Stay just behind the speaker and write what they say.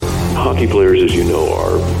Hockey players, as you know,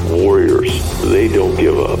 are warriors. They don't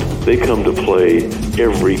give up. They come to play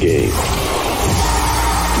every game.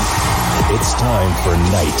 It's time for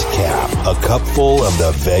Nightcap, a cupful of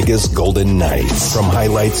the Vegas Golden Knights. From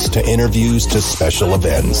highlights to interviews to special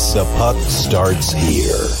events, the puck starts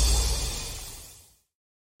here.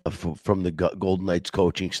 From the Golden Knights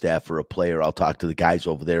coaching staff or a player, I'll talk to the guys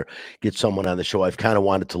over there, get someone on the show. I've kind of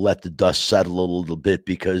wanted to let the dust settle a little bit,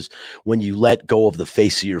 because when you let go of the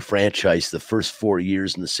face of your franchise, the first 4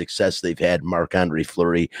 years and the success they've had, Marc-Andre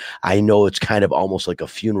Fleury, I know it's kind of almost like a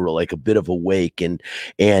funeral, like a bit of a wake.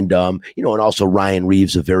 And also Ryan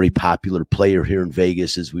Reaves, a very popular player here in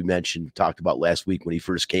Vegas, as we mentioned, talked about last week when he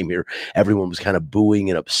first came here. Everyone was kind of booing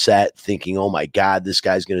and upset, thinking, oh my God, this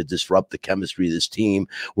guy's going to disrupt the chemistry of this team.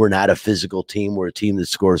 We're not a physical team. We're a team that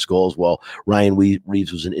scores goals. Well, Ryan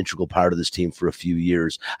Reaves was an integral part of this team for a few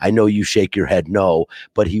years. I know you shake your head no,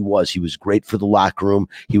 but he was. He was great for the locker room.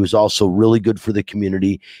 He was also really good for the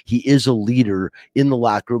community. He is a leader in the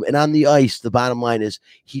locker room. And on the ice, the bottom line is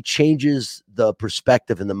he changes the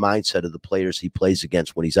perspective and the mindset of the players he plays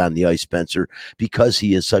against when he's on the ice, Spencer, because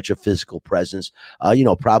he is such a physical presence.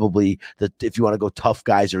 Probably that if you want to go tough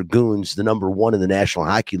guys or goons, the number one in the National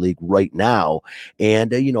Hockey League right now.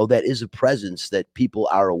 And, that is a presence that people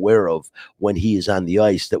are aware of when he is on the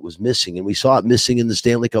ice that was missing. And we saw it missing in the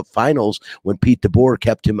Stanley Cup Finals when Pete DeBoer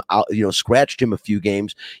kept him out, scratched him a few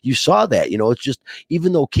games. You saw that, it's just,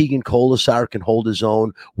 even though Keegan Colasar can hold his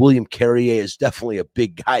own, William Carrier is definitely a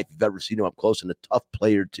big guy if you've ever seen him up close, and a tough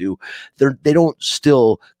player too. They don't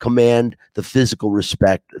still command the physical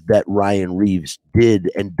respect that Ryan Reaves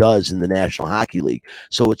did and does in the National Hockey League.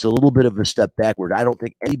 So it's a little bit of a step backward. I don't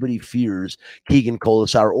think anybody fears Keegan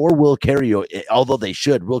Colasar or Will Carrier, although they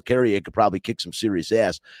should. Will Carrier could probably kick some serious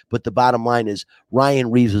ass. But the bottom line is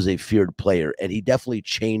Ryan Reaves was a feared player, and he definitely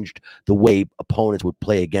changed the way opponents would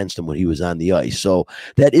play against him when he was on the ice. So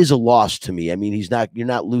that is a loss to me. I mean, you're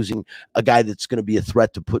not losing a guy that's going to be a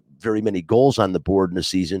threat to put very many goals on the board in a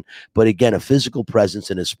season. But again, a physical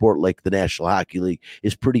presence in a sport like the National Hockey League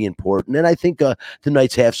is pretty important. And I think the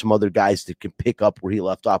Knights have some other guys that can pick up where he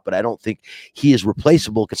left off, but I don't think he is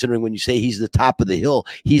replaceable, considering when you say he's the top of the hill,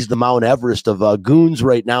 he's the Mount Everest of goons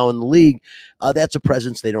right now in the league. That's a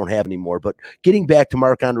presence they don't have anymore. But getting back to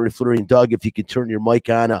Marc-Andre Fleury, and Doug, if you could turn your mic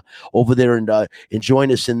on over there and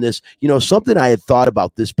join us in this, something I had thought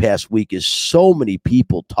about this past week is so many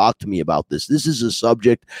people talk to me about this. This is a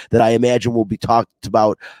subject that I imagine will be talked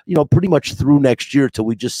about, pretty much through next year till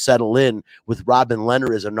we just settle in with Robin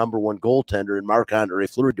Lehner as a number one goaltender and Marc-Andre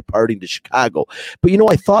Fleury departing to Chicago. But,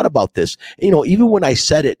 I thought about this, even when I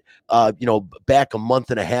said it, back a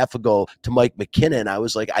month and a half ago to Mike McKinnon, I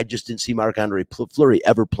was like, I just didn't see Marc-Andre Fleury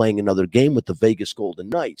ever playing another game with the Vegas Golden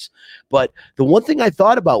Knights. But the one thing I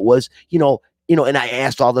thought about was, and I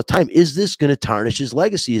asked all the time, is this going to tarnish his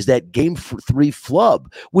legacy? Is that game 3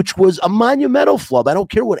 flub, which was a monumental flub? I don't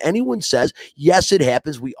care what anyone says. Yes, it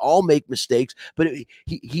happens. We all make mistakes, but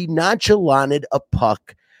he nonchalanted a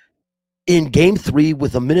puck in game 3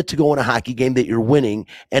 with a minute to go in a hockey game that you're winning,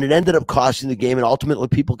 and it ended up costing the game. And ultimately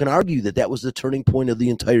people can argue that was the turning point of the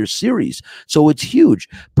entire series. So it's huge.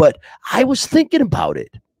 But I was thinking about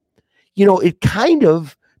it. It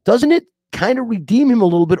doesn't it kind of redeem him a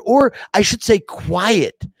little bit, or I should say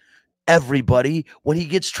quiet everybody when he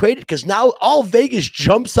gets traded, because now all Vegas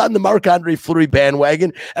jumps on the Marc-Andre Fleury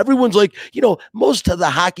bandwagon. Everyone's like, most of the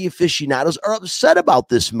hockey aficionados are upset about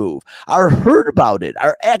this move, are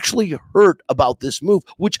actually hurt about this move,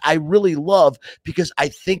 which I really love, because I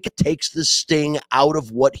think it takes the sting out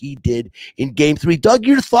of what he did in game 3. Doug,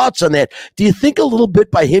 your thoughts on that? Do you think a little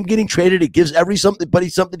bit by him getting traded, it gives everybody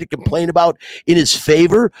something to complain about in his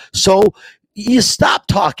favor? So you stop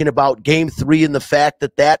talking about game 3 and the fact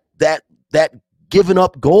that given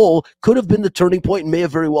up goal could have been the turning point and may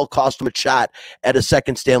have very well cost him a shot at a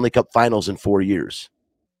second Stanley Cup Finals in 4 years.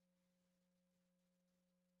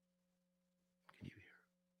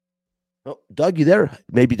 Oh, Doug, you there?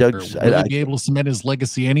 Maybe Doug's. Will he be able to cement his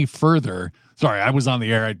legacy any further? Sorry, I was on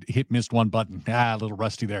the air. I missed one button. A little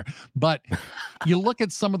rusty there. But you look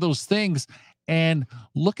at some of those things, and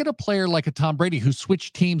look at a player like a Tom Brady who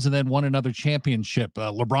switched teams and then won another championship.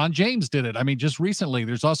 LeBron James did it. I mean, just recently.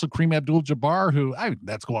 There's also Kareem Abdul-Jabbar, who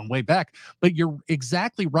that's going way back. But you're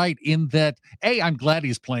exactly right in that, I'm glad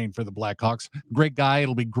he's playing for the Blackhawks. Great guy.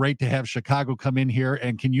 It'll be great to have Chicago come in here.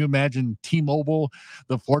 And can you imagine T-Mobile,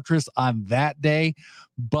 the Fortress, on that day?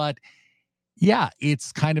 But yeah,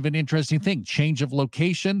 it's kind of an interesting thing. Change of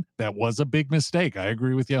location. That was a big mistake. I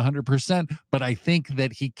agree with you 100%. But I think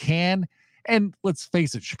that he can And let's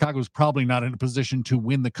face it, Chicago's probably not in a position to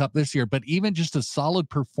win the cup this year, but even just a solid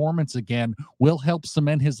performance again will help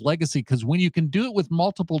cement his legacy, because when you can do it with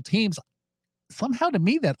multiple teams, somehow to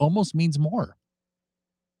me that almost means more.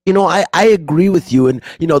 I agree with you. And,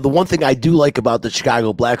 the one thing I do like about the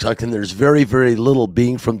Chicago Blackhawks, and there's very, very little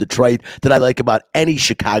being from Detroit that I like about any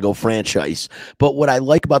Chicago franchise. But what I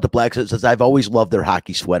like about the Blackhawks is I've always loved their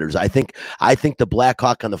hockey sweaters. I think the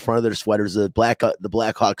Blackhawk on the front of their sweaters, the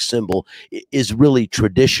Blackhawk symbol, is really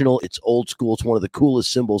traditional. It's old school. It's one of the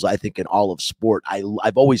coolest symbols, I think, in all of sport.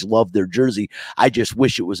 I've always loved their jersey. I just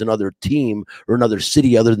wish it was another team or another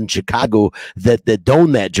city other than Chicago that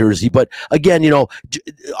owned that jersey. But again,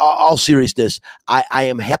 all seriousness, I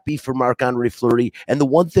am happy for Marc-Andre Fleury. And the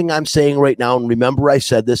one thing I'm saying right now, and remember I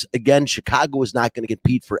said this, again, Chicago is not going to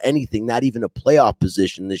compete for anything, not even a playoff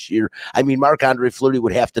position this year. I mean, Marc-Andre Fleury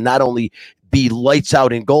would have to not only be lights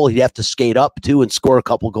out in goal, he'd have to skate up too and score a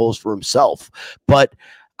couple goals for himself. But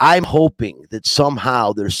I'm hoping that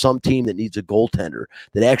somehow there's some team that needs a goaltender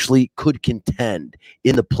that actually could contend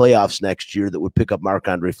in the playoffs next year that would pick up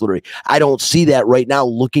Marc-Andre Fleury. I don't see that right now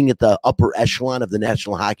looking at the upper echelon of the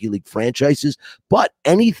National Hockey League franchises, but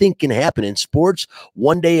anything can happen in sports.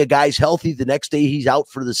 One day a guy's healthy, the next day he's out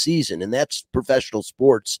for the season, and that's professional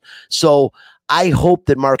sports. So I hope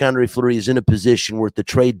that Marc-Andre Fleury is in a position where at the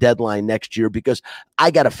trade deadline next year, because I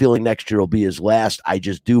got a feeling next year will be his last. I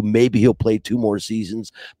just do. Maybe he'll play 2 more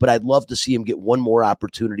seasons, but I'd love to see him get one more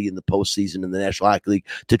opportunity in the postseason in the National Hockey League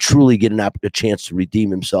to truly get a chance to redeem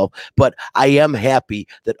himself. But I am happy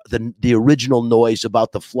that the original noise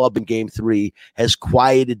about the flub in Game 3 has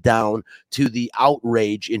quieted down to the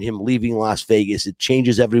outrage in him leaving Las Vegas. It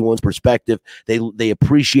changes everyone's perspective. They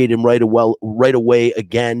appreciate him right away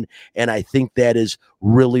again, and I think that is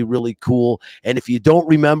really, really cool. And if you don't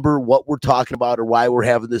remember what we're talking about or why we're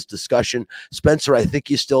having this discussion, Spencer, I think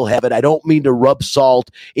you still have it. I don't mean to rub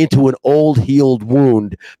salt into an old healed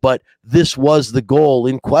wound, but this was the goal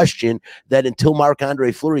in question, that until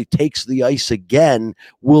Marc-Andre Fleury takes the ice again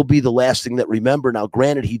will be the last thing that remember. Now,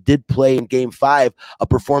 granted, he did play in Game 5, a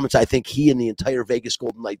performance I think he and the entire Vegas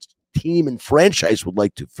Golden Knights team and franchise would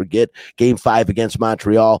like to forget, Game 5 against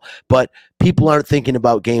Montreal, but people aren't thinking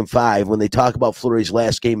about Game 5. When they talk about Fleury's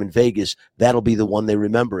last game in Vegas, that'll be the one they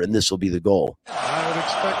remember, and this will be the goal. I would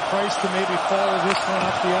expect Price to maybe follow this one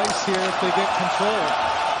up the ice here if they get control.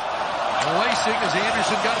 Racing as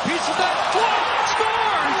Anderson got a piece of that.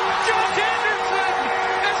 Scores! Josh Anderson!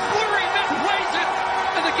 As Fleury misplays it,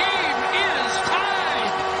 and the game is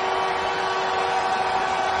tied.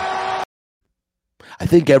 I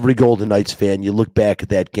think every Golden Knights fan, you look back at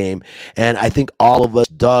that game, and I think all of us,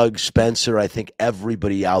 Doug, Spencer, I think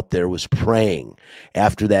everybody out there was praying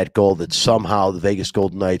after that goal that somehow the Vegas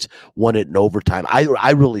Golden Knights won it in overtime.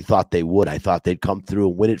 I really thought they would. I thought they'd come through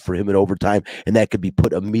and win it for him in overtime, and that could be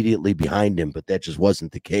put immediately behind him, but that just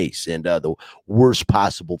wasn't the case. And the worst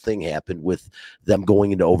possible thing happened with them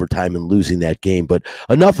going into overtime and losing that game. But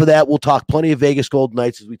enough of that. We'll talk plenty of Vegas Golden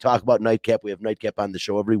Knights as we talk about Nightcap. We have Nightcap on the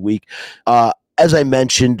show every week. As I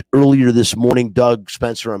mentioned earlier this morning, Doug,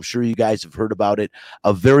 Spencer, I'm sure you guys have heard about it,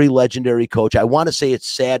 a very legendary coach. I want to say it's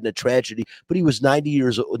sad and a tragedy, but he was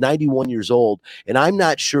 91 years old, and I'm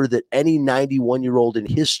not sure that any 91-year-old in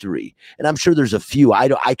history, and I'm sure there's a few,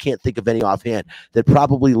 I can't think of any offhand, that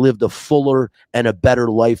probably lived a fuller and a better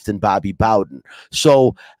life than Bobby Bowden.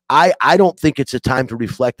 So I don't think it's a time to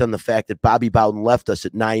reflect on the fact that Bobby Bowden left us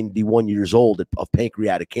at 91 years old of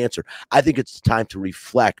pancreatic cancer. I think it's time to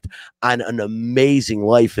reflect on an amazing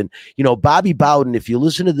life. And, Bobby Bowden, if you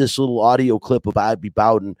listen to this little audio clip of Bobby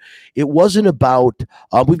Bowden, it wasn't about,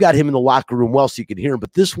 we've got him in the locker room well so you can hear him,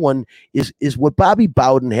 but this one is what Bobby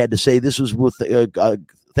Bowden had to say. This was with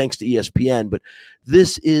thanks to ESPN, but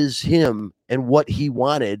this is him and what he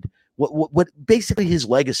wanted. What basically his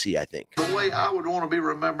legacy, I think. The way I would want to be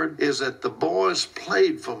remembered is that the boys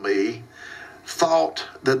played for me, thought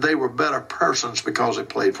that they were better persons because they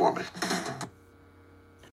played for me.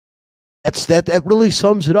 That really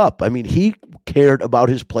sums it up. I mean, he cared about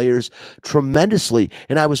his players tremendously.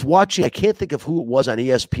 And I was watching, I can't think of who it was on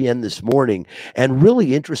ESPN this morning, and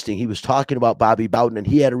really interesting. He was talking about Bobby Bowden, and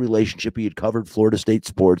he had a relationship. He had covered Florida State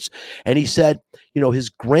sports. And he said, his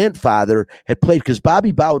grandfather had played, because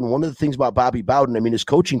Bobby Bowden, one of the things about Bobby Bowden, I mean, his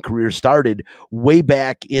coaching career started way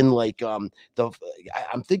back in I'm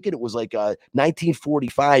thinking it was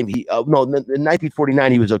 1945. In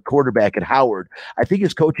 1949, he was a quarterback at Howard. I think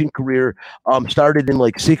his coaching career started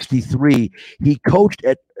in 63. He coached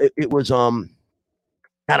at, it was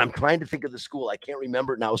God, I'm trying to think of the school. I can't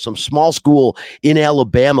remember it now. Some small school in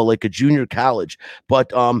Alabama, like a junior college.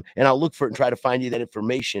 But and I'll look for it and try to find you that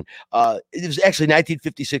information. It was actually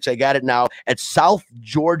 1956. I got it now at South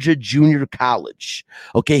Georgia Junior College.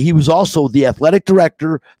 Okay, he was also the athletic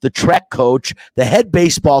director, the track coach, the head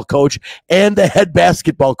baseball coach, and the head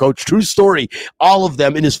basketball coach. True story. All of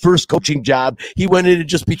them in his first coaching job. He went in and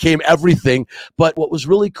just became everything. But what was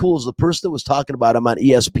really cool is the person that was talking about him on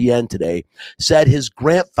ESPN today said his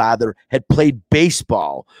grandfather had played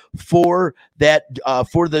baseball for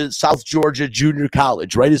the South Georgia Junior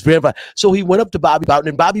College, right? His grandfather. So he went up to Bobby Bowden,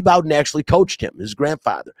 and Bobby Bowden actually coached him, his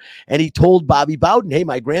grandfather. And he told Bobby Bowden, hey,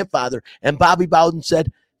 my grandfather. And Bobby Bowden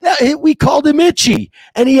said, we called him Itchy,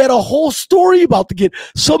 and he had a whole story about the kid.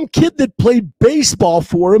 Some kid that played baseball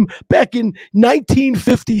for him back in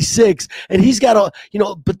 1956, and he's got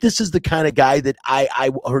but this is the kind of guy that I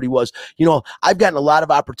heard he was. I've gotten a lot of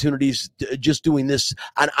opportunities just doing this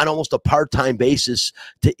on almost a part-time basis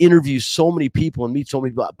to interview so many people and meet so many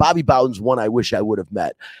people. Bobby Bowden's one I wish I would have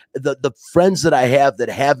met. The friends that I have that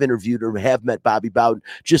have interviewed or have met Bobby Bowden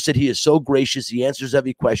just said he is so gracious. He answers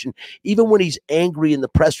every question, even when he's angry in the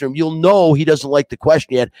press room. You'll know he doesn't like the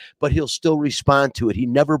question yet, but he'll still respond to it. He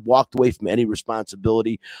never walked away from any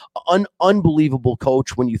responsibility. Unbelievable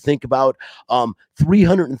coach when you think about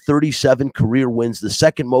 337 career wins, the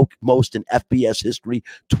second most in FBS history,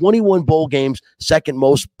 21 bowl games, second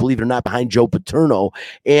most, believe it or not, behind Joe Paterno.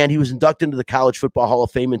 And he was inducted into the College Football Hall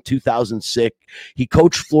of Fame in 2006. He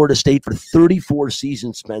coached Florida State for 34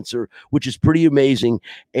 seasons, Spencer, which is pretty amazing.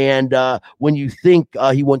 And when you think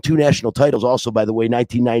he won 2 national titles also, by the way,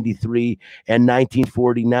 1993 and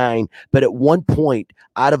 1949. But at one point,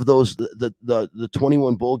 out of those, the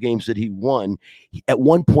 21 bowl games that he won, at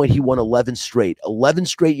one point he won 11 straight. 11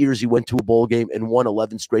 straight years he went to a bowl game and won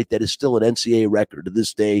 11 straight. That is still an NCAA record to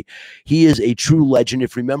this day. He is a true legend.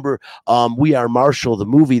 If you remember We Are Marshall, the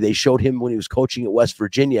movie, they showed him when he was coaching at West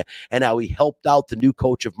Virginia and how he helped out the new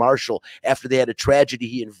coach of Marshall after they had a tragedy.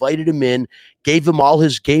 He invited him in, gave him all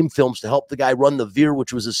his game films to help the guy run the veer,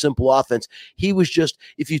 which was a simple offense. He was just,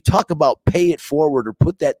 if you talk about pay it forward or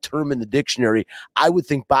put that term in the dictionary, I would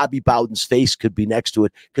think Bobby Bowden's face could be next to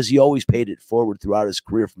it because he always paid it forward throughout his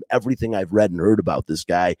career from everything I've read and heard about this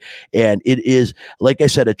guy. And it is, like I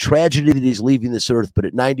said, a tragedy that he's leaving this earth, but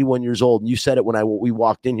at 91 years old, and you said it when we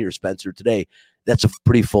walked in here, Spencer, today, that's a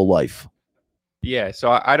pretty full life. Yeah,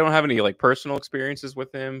 so I don't have any personal experiences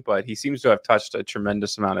with him, but he seems to have touched a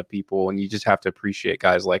tremendous amount of people, and you just have to appreciate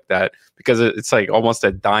guys like that because it's like almost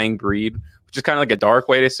a dying breed, which is kind of like a dark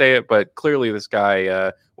way to say it, but clearly this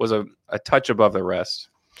guy was a touch above the rest.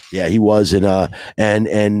 Yeah, he was, and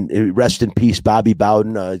rest in peace, Bobby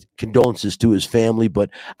Bowden. Condolences to his family, but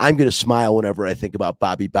I'm going to smile whenever I think about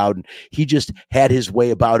Bobby Bowden. He just had his way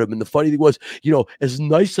about him, and the funny thing was, as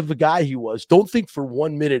nice of a guy he was, don't think for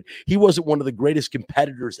 1 minute he wasn't one of the greatest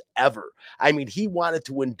competitors ever. I mean, he wanted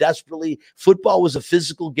to win desperately. Football was a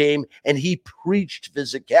physical game, and he preached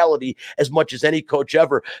physicality as much as any coach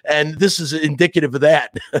ever, and this is indicative of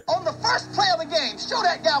that. On the first play of the game, show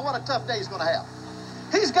that guy what a tough day he's going to have.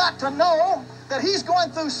 He's got to know that he's going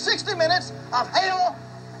through 60 minutes of hell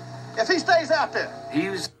if he stays out there.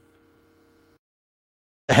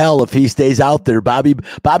 Hell if he stays out there. Bobby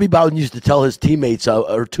Bowden used to tell his teammates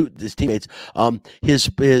his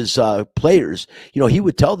players, he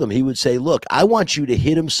would tell them, he would say, look, I want you to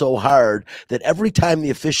hit him so hard that every time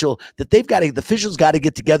the officials got to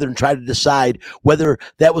get together and try to decide whether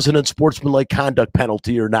that was an unsportsmanlike conduct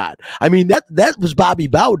penalty or not. I mean, that was Bobby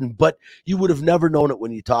Bowden, but you would have never known it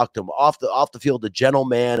when you talked to him off the field. A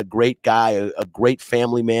gentleman, a great guy, a great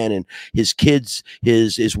family man, and his kids,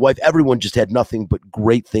 his wife, everyone just had nothing but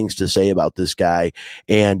great things to say about this guy,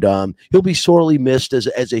 and he'll be sorely missed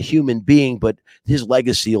as a human being, but his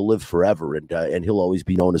legacy will live forever, and he'll always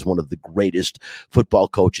be known as one of the greatest football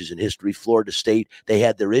coaches in history. Florida State, they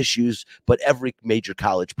had their issues, but every major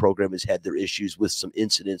college program has had their issues with some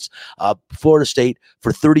incidents. Florida State,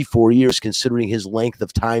 for 34 years, considering his length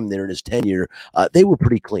of time there in his tenure, they were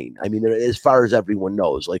pretty clean. I mean, as far as everyone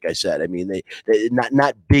knows, like I said, I mean, they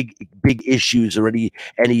not big issues or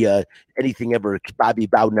anything ever. Bobby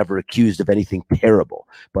Bowden never accused of anything terrible,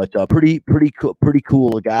 but pretty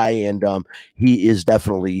cool guy, and he is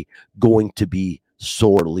definitely going to be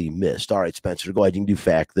sorely missed. All right, Spencer, go ahead. You can do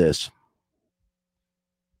fact this.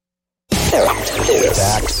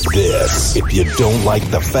 Fact this. If you don't like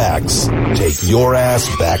the facts, take your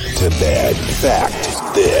ass back to bed.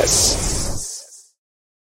 Fact this.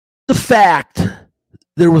 The fact,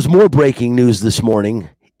 there was more breaking news this morning.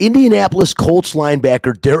 Indianapolis Colts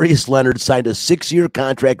linebacker Darius Leonard signed a 6-year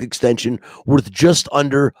contract extension worth just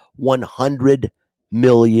under $100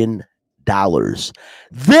 million.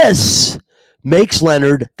 This makes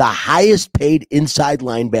Leonard the highest paid inside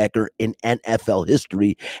linebacker in NFL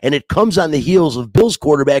history, and it comes on the heels of Bills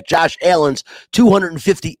quarterback Josh Allen's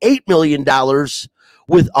 $258 million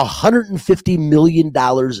with $150 million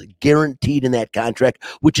guaranteed in that contract,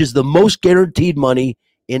 which is the most guaranteed money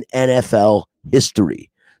in NFL history.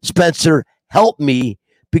 Spencer, help me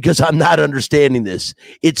because I'm not understanding this.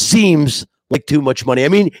 It seems like too much money. I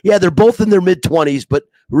mean, yeah, they're both in their mid-20s, but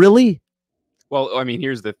really? Well, I mean,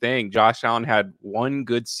 here's the thing. Josh Allen had one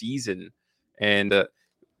good season. And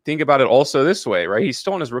think about it also this way, right? He's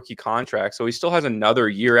still on his rookie contract, so he still has another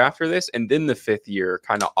year after this. And then the fifth year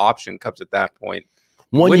kind of option comes at that point.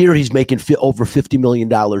 One year he's making over $50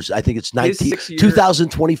 million. I think it's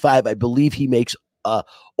 2025. I believe he makes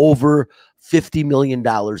over $50 million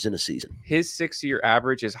in a season. His 6-year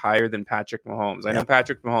average is higher than Patrick Mahomes. I know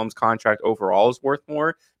Patrick Mahomes' contract overall is worth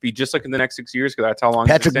more. Be just like in the next 6 years, because that's how long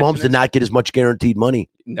Patrick Mahomes did not get as much guaranteed money.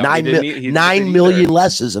 No, $9 million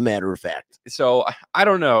less, as a matter of fact. So I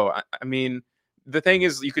don't know. I mean, the thing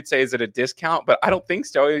is, you could say, is it a discount? But I don't think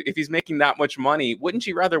so. If he's making that much money, wouldn't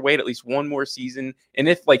you rather wait at least one more season? And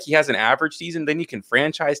if like he has an average season, then you can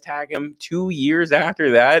franchise tag him 2 years after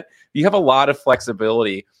that. You have a lot of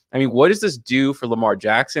flexibility. I mean, what does this do for Lamar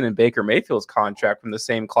Jackson and Baker Mayfield's contract from the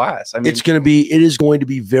same class? I mean, it is going to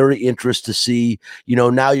be very interesting to see,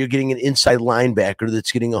 now you're getting an inside linebacker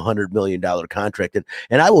that's getting $100 million contract.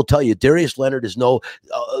 And I will tell you, Darius Leonard is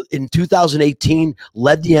in 2018,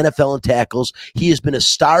 led the NFL in tackles. He has been a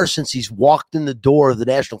star since he's walked in the door of the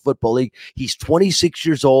National Football League. He's 26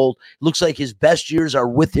 years old. Looks like his best years are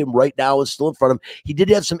with him right now and still in front of him. He did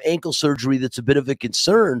have some ankle surgery that's a bit of a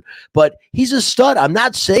concern, but he's a stud. I'm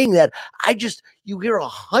not saying that. You hear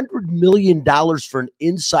 $100 million for an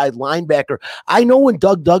inside linebacker. I know when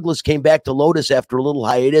Doug Douglas came back to Lotus after a little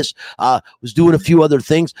hiatus, was doing a few other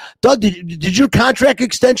things. Doug, did your contract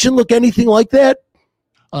extension look anything like that?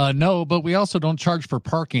 No, but we also don't charge for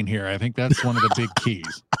parking here. I think that's one of the big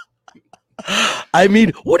keys. I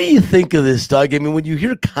mean, what do you think of this, Doug? I mean, when you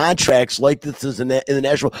hear contracts like this in the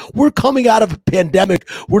National, we're coming out of a pandemic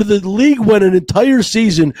where the league went an entire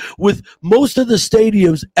season with most of the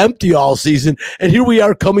stadiums empty all season, and here we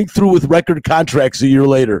are coming through with record contracts a year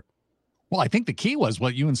later. Well, I think the key was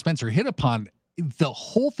what you and Spencer hit upon. The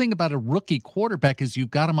whole thing about a rookie quarterback is you've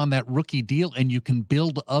got him on that rookie deal, and you can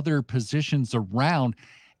build other positions around.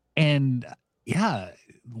 And yeah,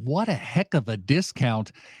 what a heck of a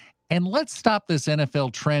discount. And let's stop this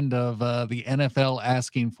NFL trend of the NFL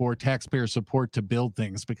asking for taxpayer support to build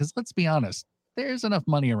things, because let's be honest, there's enough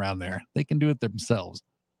money around there. They can do it themselves.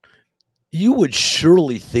 You would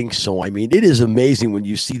surely think so. I mean, it is amazing when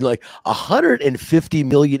you see like $150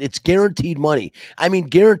 million. It's guaranteed money. I mean,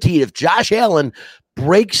 guaranteed. If Josh Allen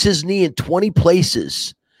breaks his knee in 20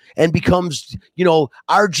 places and becomes,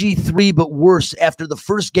 RG3, but worse after the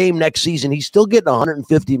first game next season, he's still getting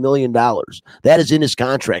 $150 million. That is in his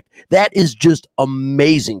contract. That is just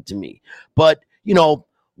amazing to me. But,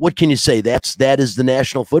 what can you say? That is the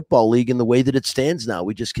National Football League in the way that it stands now.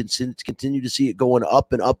 We just continue to see it going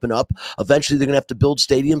up and up and up. Eventually, they're going to have to build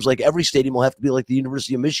stadiums. Like every stadium will have to be like the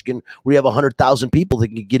University of Michigan, where you have 100,000 people that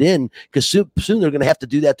can get in, because soon they're going to have to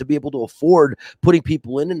do that to be able to afford putting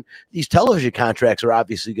people in. And these television contracts are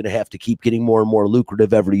obviously going to have to keep getting more and more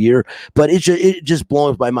lucrative every year. But it just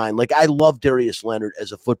blows my mind. Like, I love Darius Leonard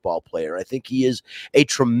as a football player. I think he is a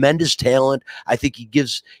tremendous talent. I think he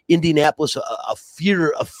gives Indianapolis a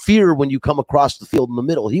fear when you come across the field in the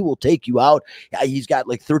middle. He will take you out. He's got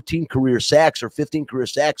like 13 career sacks or 15 career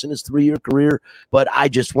sacks in his 3-year career. But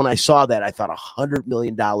when I saw that, I thought $100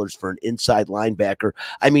 million for an inside linebacker.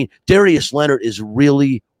 I mean, Darius Leonard is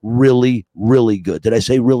really, really, really good. Did I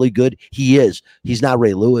say really good? He is. He's not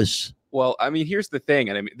Ray Lewis. Well, I mean, here's the thing.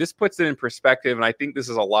 And I mean, this puts it in perspective. And I think this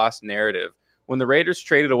is a lost narrative. When the Raiders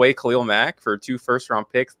traded away Khalil Mack for 2 first-round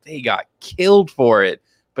picks, they got killed for it.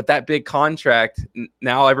 But that big contract,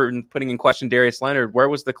 now everyone putting in question Darius Leonard, where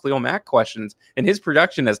was the Khalil Mack questions? And his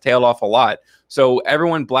production has tailed off a lot. So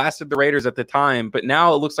everyone blasted the Raiders at the time, but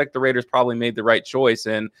now it looks like the Raiders probably made the right choice.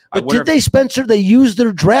 And but did they, Spencer? They used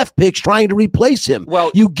their draft picks trying to replace him.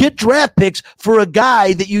 Well, you get draft picks for a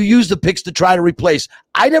guy that you use the picks to try to replace.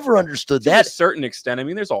 I never understood that. To a certain extent. I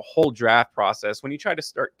mean, there's a whole draft process. When you try to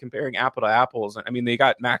start comparing apple to apples, I mean, they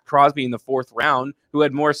got Max Crosby in the 4th round, who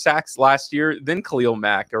had more sacks last year than Khalil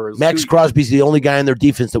Mack. Max Crosby's the only guy in their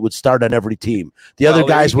defense that would start on every team. The other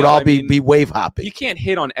guys would all be wave hopping. You can't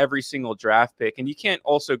hit on every single draft pick, and you can't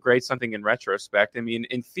also grade something in retrospect. I mean,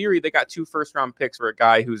 in theory, they got 2 first-round picks for a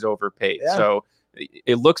guy who's overpaid. Yeah. So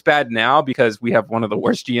It looks bad now because we have one of the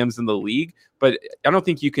worst GMs in the league, but I don't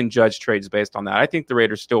think you can judge trades based on that. I think the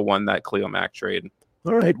Raiders still won that Khalil Mack trade.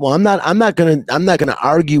 All right. Well, I'm not gonna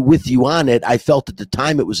argue with you on it. I felt at the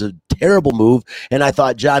time it was a terrible move, and I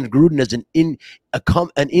thought John Gruden as an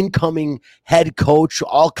incoming head coach,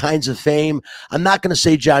 all kinds of fame. I'm not going to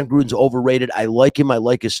say John Gruden's overrated. I like him. I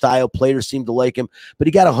like his style. Players seem to like him, but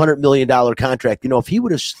he got a $100 million contract. If he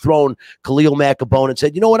would have thrown Khalil Mack a bone and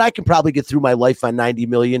said, you know what, I can probably get through my life on $90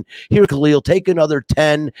 million. Here, Khalil, take another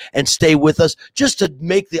 10 and stay with us, just to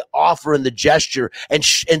make the offer and the gesture and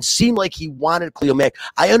seem like he wanted Khalil Mack.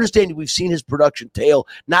 I understand we've seen his production tail.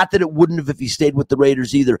 Not that it wouldn't have if he stayed with the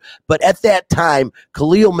Raiders either, but at that time,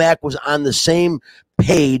 Khalil Mack was on the same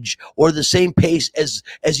page or the same pace as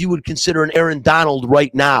you would consider an Aaron Donald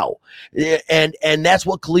right now. And that's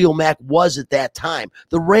what Khalil Mack was at that time.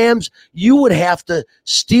 The Rams, you would have to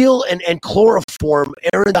steal and chloroform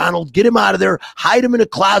Aaron Donald, get him out of there, hide him in a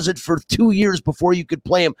closet for 2 years before you could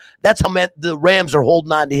play him. That's how the Rams are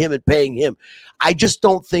holding on to him and paying him. I just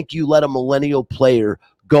don't think you let a millennial player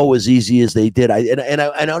go as easy as they did. I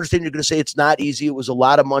understand you're going to say it's not easy. It was a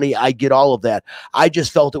lot of money. I get all of that. I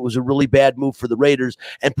just felt it was a really bad move for the Raiders.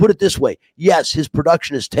 And put it this way, yes, his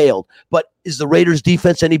production has tailed, but is the Raiders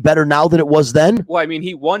defense any better now than it was then? Well, I mean,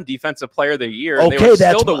 he won Defensive Player of the Year. Okay, they were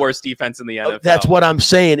still the worst defense in the NFL. That's what I'm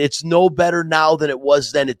saying. It's no better now than it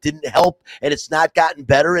was then. It didn't help, and it's not gotten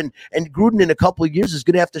better. And Gruden in a couple of years is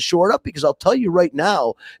going to have to shore it up, because I'll tell you right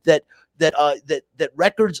now that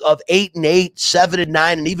records of 8-8,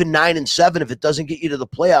 7-9, and even 9-7, if it doesn't get you to the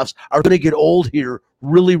playoffs, are going to get old here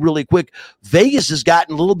really, really quick. Vegas has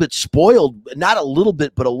gotten a little bit spoiled, not a little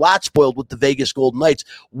bit, but a lot spoiled with the Vegas Golden Knights.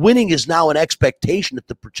 Winning is now an expectation at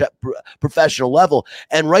the professional level.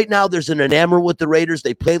 And right now there's an enamour with the Raiders.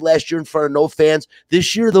 They played last year in front of no fans.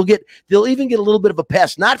 This year they'll even get a little bit of a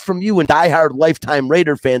pass, not from you and diehard lifetime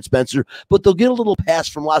Raider fan, Spencer, but they'll get a little pass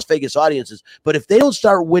from Las Vegas audiences. But if they don't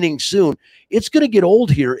start winning soon, it's going to get old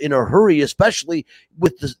here in a hurry, especially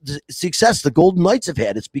with the success the Golden Knights have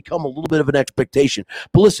had. It's become a little bit of an expectation.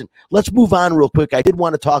 But listen, let's move on real quick. I did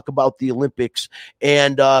want to talk about the Olympics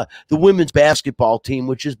and the women's basketball team,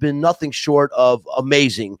 which has been nothing short of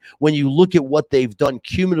amazing when you look at what they've done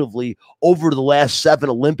cumulatively over the last 7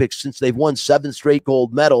 Olympics, since they've won 7 straight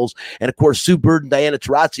gold medals. And of course, Sue Bird and Diana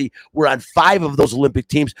Taurasi were on 5 of those Olympic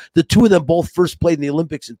teams. The 2 of them both first played in the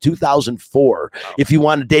Olympics in 2004. If you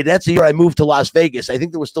want to date, that's the year I moved to Las Vegas. I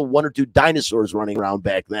think there was still 1 or 2 dinosaurs running around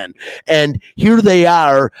back then. And here they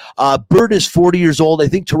are. Bird is 40 years old. I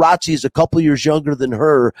think Taurasi is a couple years younger than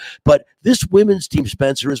her. But this women's team,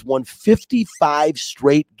 Spencer, has won 55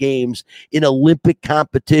 straight games in Olympic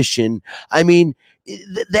competition. I mean,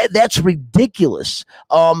 that's ridiculous.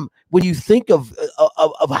 When you think of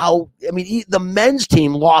how, I mean, the men's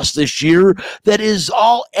team lost this year, that is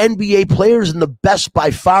all NBA players and the best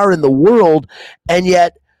by far in the world, and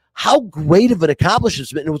yet how great of an accomplishment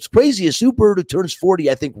it's been. And what's crazy is Sue Bird, who turns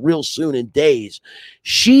 40, I think, real soon in days,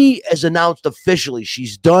 she has announced officially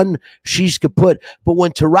she's done, she's kaput. But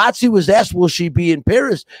when Taurasi was asked, will she be in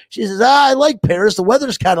Paris, she says, I like Paris. The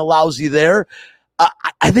weather's kind of lousy there.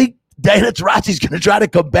 I think Diana Taurasi is going to try to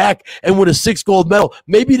come back and win a 6th gold medal,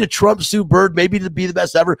 maybe to trump Sue Bird, maybe to be the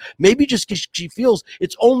best ever, maybe just because she feels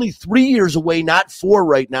it's only 3 years away, not 4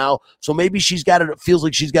 right now. So maybe feels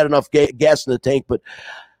like she's got enough gas in the tank. But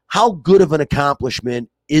how good of an accomplishment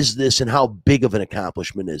is this, and how big of an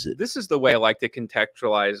accomplishment is it? This is the way I like to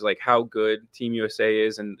contextualize like how good Team USA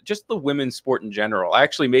is and just the women's sport in general. I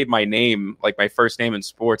actually made my name, like my first name in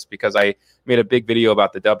sports, because I made a big video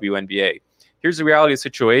about the WNBA. Here's the reality of the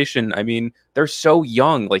situation. I mean, they're so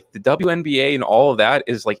young. Like the WNBA and all of that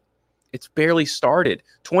is like, it's barely started.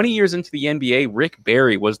 20 years into the NBA, Rick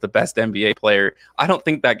Barry was the best NBA player. I don't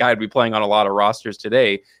think that guy would be playing on a lot of rosters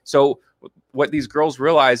today. So what these girls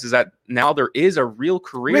realize is that now there is a real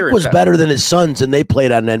career. Rick was better than his sons, and they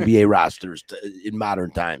played on NBA rosters in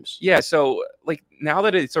modern times. Yeah, so like now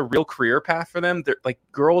that it's a real career path for them, they're like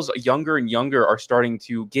girls younger and younger are starting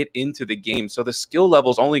to get into the game. So the skill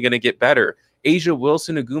level is only going to get better. Asia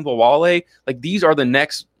Wilson, Ogunbowale, like these are the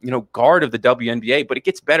next, guard of the WNBA, but it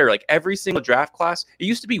gets better. Like every single draft class, it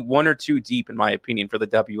used to be 1 or 2 deep, in my opinion, for the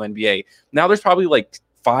WNBA. Now there's probably like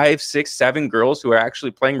 5, 6, 7 girls who are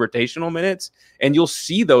actually playing rotational minutes, and you'll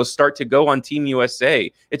see those start to go on Team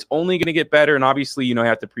USA. It's only going to get better, and obviously, you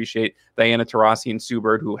have to appreciate Diana Taurasi and Sue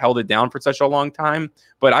Bird, who held it down for such a long time.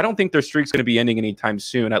 But I don't think their streak's going to be ending anytime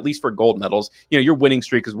soon, at least for gold medals. Your winning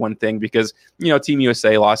streak is one thing because, Team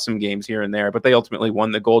USA lost some games here and there, but they ultimately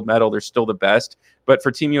won the gold medal. They're still the best. But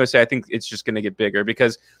for Team USA, I think it's just going to get bigger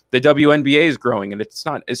because the WNBA is growing and it's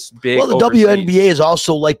not as big. Well, the overseas. WNBA is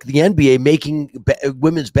also like the NBA, making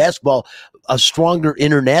women's basketball a stronger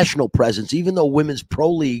international presence. Even though women's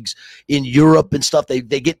pro leagues in Europe and stuff, they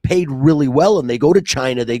get paid really well, and they go to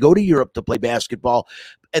China, they go to Europe to play basketball.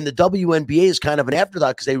 And the WNBA is kind of an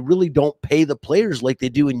afterthought because they really don't pay the players like they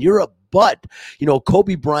do in Europe. But,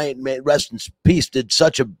 Kobe Bryant, rest in peace, did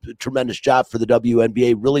such a tremendous job for the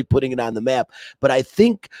WNBA, really putting it on the map. But I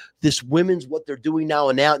think this women's, what they're doing now,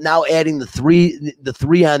 and now adding the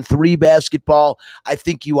 3-on-3 basketball, I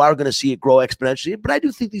think you are going to see it grow exponentially. But I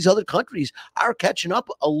do think these other countries are catching up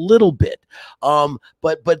a little bit.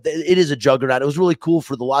 But it is a juggernaut. It was really cool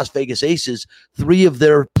for the Las Vegas Aces. 3 of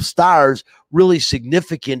their stars, really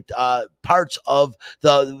significant parts of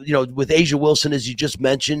the, with Asia Wilson, as you just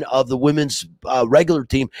mentioned, of the women's regular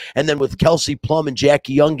team, and then with Kelsey Plum and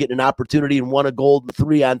Jackie Young getting an opportunity and won a gold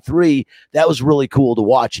 3-on-3. That was really cool to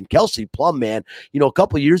watch. And Kelsey Plum, man, a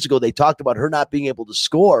couple of years ago, they talked about her not being able to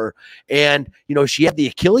score, and, she had the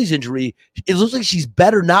Achilles injury. It looks like she's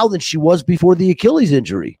better now than she was before the Achilles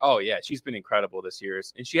injury. Oh, yeah. She's been incredible this year.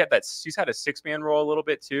 And she's had a 6-man role a little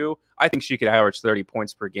bit, too. I think she could average 30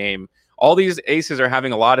 points per game. All these aces are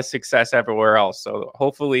having a lot of success everywhere else. So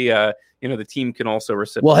hopefully, the team can also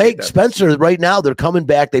reciprocate. Well, hey, that. Spencer, right now they're coming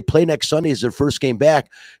back. They play next Sunday as their first game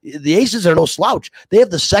back. The Aces are no slouch. They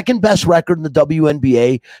have the second best record in the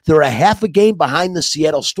WNBA. They're a half a game behind the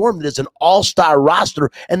Seattle Storm. That is an all-star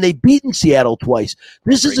roster, and they've beaten Seattle twice.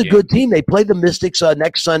 This is a good team. They play the Mystics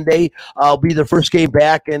next Sunday. Will be their first game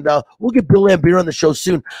back, and we'll get Bill Laimbeer on the show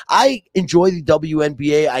soon. I enjoy the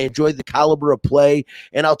WNBA. I enjoy the caliber of play,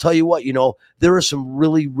 and I'll tell you what, there is some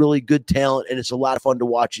really, really good talent, and it's a lot of fun to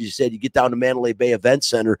watch. As you said, you get down to Mandalay Bay Event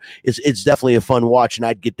Center. It's definitely a fun watch, and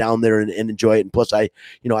I'd get down there and enjoy it. And plus, I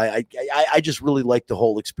just really like the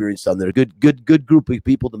whole experience down there. Good group of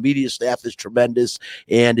people. The media staff is tremendous,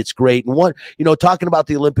 and it's great. And talking about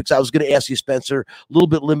the Olympics, I was going to ask you, Spencer, a little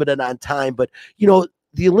bit limited on time, but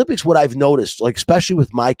the Olympics, what I've noticed, like especially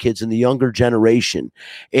with my kids and the younger generation,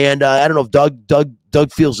 and I don't know if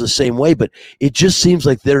Doug feels the same way, but it just seems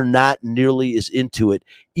like they're not nearly as into it,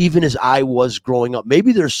 even as I was growing up.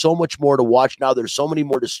 Maybe there's so much more to watch now. There's so many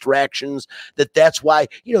more distractions that's why,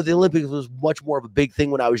 the Olympics was much more of a big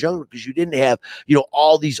thing when I was younger, because you didn't have,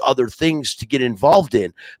 all these other things to get involved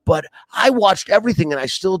in. But I watched everything, and I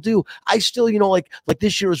still do. I still, like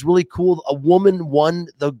this year was really cool. A woman won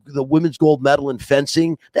the women's gold medal in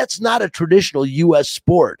fencing. That's not a traditional U.S.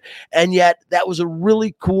 sport. And yet that was a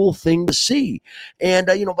really cool thing to see. And,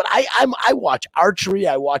 but I watch archery,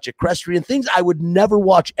 I watch equestrian, things I would never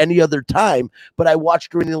watch any other time, but I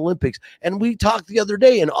watched during the Olympics. And we talked the other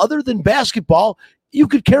day, and other than basketball, you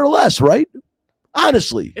could care less, right?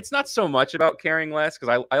 Honestly, it's not so much about caring less,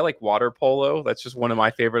 because I like water polo. That's just one of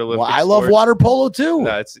my favorite Olympic sports. I love water polo too.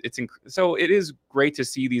 So it is great to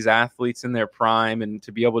see these athletes in their prime and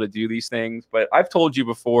to be able to do these things. But I've told you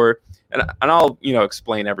before, and I'll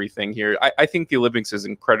explain everything here. I think the Olympics is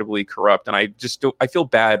incredibly corrupt, and I feel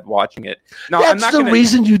bad watching it. Now, that's the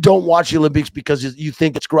reason you don't watch the Olympics, because you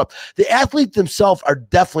think it's corrupt. The athletes themselves are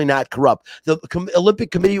definitely not corrupt. The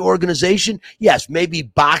Olympic Committee organization, yes, maybe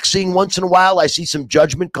boxing once in a while. I see some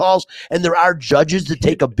judgment calls, and there are judges that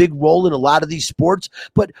take a big role in a lot of these sports.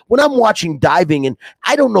 But when I'm watching diving, and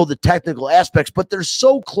I don't know the technical aspects, but they're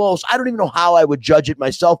so close, I don't even know how I would judge it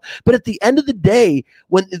myself. But at the end of the day,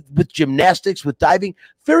 with gymnastics, with diving,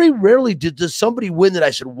 very rarely does somebody win that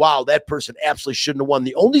I said, wow, that person absolutely shouldn't have won.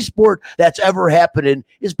 The only sport that's ever happened in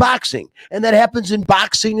is boxing. And that happens in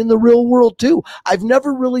boxing in the real world too. I've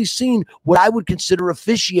never really seen what I would consider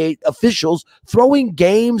officials throwing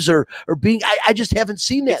games or being, I just haven't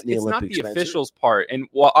seen that in the Olympics. It's not the officials part. And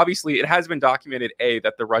well, obviously it has been documented,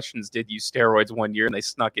 that the Russians did use steroids one year and they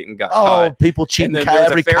snuck it and got caught. People cheating.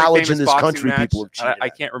 Every college in this country, people have cheated. I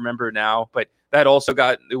can't remember now, but that also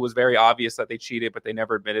it was very obvious that they cheated, but they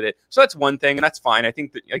never admitted it. So that's one thing, and that's fine. I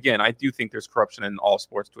think that, again, I do think there's corruption in all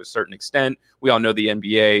sports to a certain extent. We all know the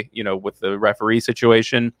NBA, with the referee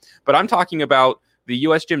situation. But I'm talking about the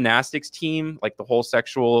U.S. gymnastics team, like the whole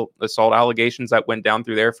sexual assault allegations that went down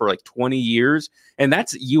through there for like 20 years. And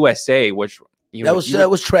that's USA, which... that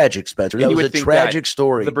was tragic, Spencer. That was a tragic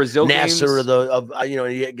story. The Brazil Nassar,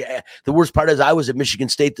 the worst part is I was at Michigan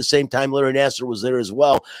State the same time Larry Nassar was there as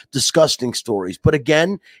well. Disgusting stories. But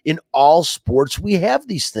again, in all sports, we have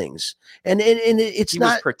these things, and it's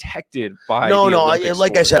not was protected by. No.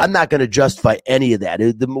 Like I said, I'm not going to justify any of that.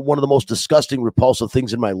 One of the most disgusting, repulsive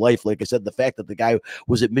things in my life. Like I said, the fact that the guy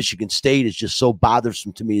was at Michigan State is just so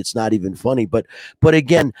bothersome to me. It's not even funny. But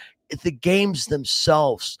again. the games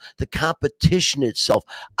themselves, the competition itself,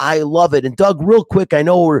 I love it. And Doug, real quick, I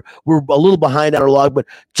know we're a little behind on our log, but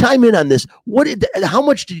chime in on this. How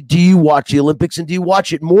much do you watch the Olympics, and do you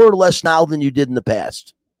watch it more or less now than you did in the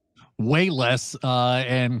past? Way less.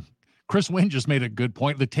 And Chris Wynn just made a good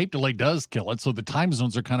point. The tape delay does kill it, so the time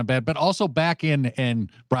zones are kind of bad. But also back in, and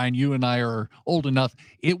Brian, you and I are old enough,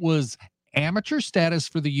 it was amateur status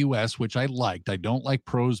for the U.S., which I liked. I don't like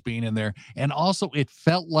pros being in there. And also it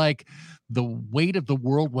felt like the weight of the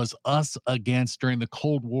world was us against, during the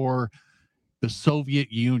Cold War, the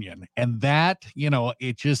Soviet Union. And that,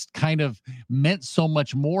 it just kind of meant so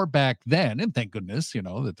much more back then. And thank goodness,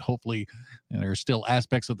 that hopefully there are still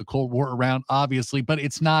aspects of the Cold War around, obviously, but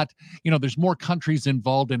it's not, there's more countries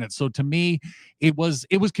involved in it. So to me, it was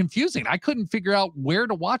confusing. I couldn't figure out where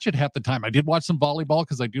to watch it half the time. I did watch some volleyball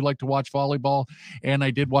because I do like to watch volleyball, and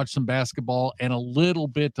I did watch some basketball and a little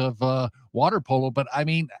bit of water polo. But I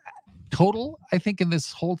mean, total, I think in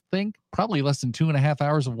this whole thing, probably less than 2.5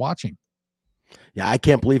 hours of watching. Yeah, I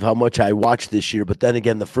can't believe how much I watched this year. But then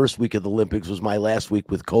again, the first week of the Olympics was my last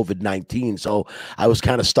week with COVID-19. So I was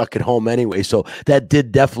kind of stuck at home anyway. So that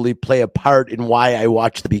did definitely play a part in why I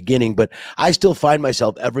watched the beginning. But I still find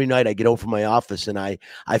myself every night I get home from my office and I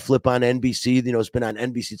flip on NBC. It's been on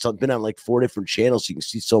NBC. It's been on like 4 different channels. So you can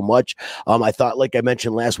see so much. I thought, like I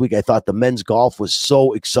mentioned last week, I thought the men's golf was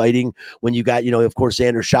so exciting when you got, of course,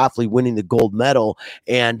 Xander Schauffele winning the gold medal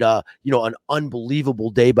and, an unbelievable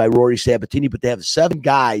day by Rory Sabatini. But they have 7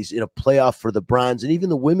 guys in a playoff for the bronze, and even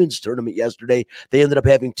the women's tournament yesterday, they ended up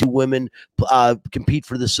having 2 women compete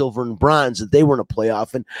for the silver and bronze, that they were in a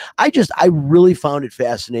playoff. And I really found it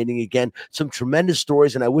fascinating. Again, some tremendous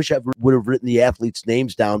stories, and I wish I would have written the athletes'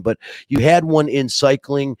 names down, but you had one in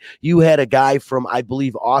cycling. You had a guy from, I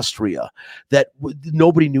believe, Austria that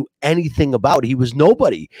nobody knew anything about. He was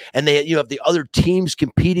nobody. And they, have the other teams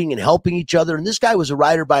competing and helping each other. And this guy was a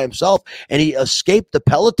rider by himself, and he escaped the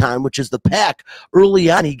peloton, which is the pack. Early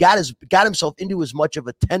on, he got himself into as much of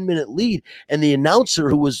a 10-minute lead, and the announcer,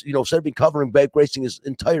 who was, said to be covering bike racing his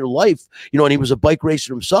entire life, and he was a bike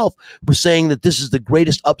racer himself, was saying that this is the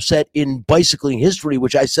greatest upset in bicycling history,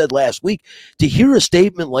 which I said last week. To hear a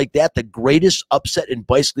statement like that, the greatest upset in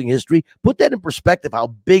bicycling history, put that in perspective, how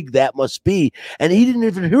big that must be. And he didn't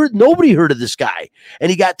even hear it. Nobody heard of this guy. And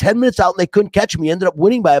he got 10 minutes out and they couldn't catch him. He ended up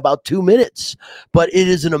winning by about 2 minutes. But it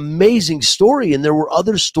is an amazing story. And there were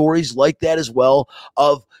other stories like that as well,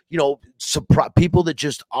 of people that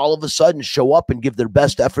just all of a sudden show up and give their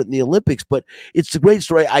best effort in the Olympics. But it's a great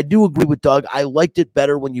story. I do agree with Doug. I liked it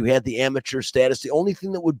better when you had the amateur status. The only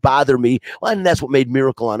thing that would bother me, and that's what made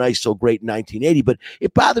Miracle on Ice so great in 1980, but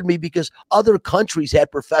it bothered me because other countries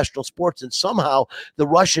had professional sports, and somehow the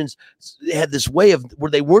Russians had this way of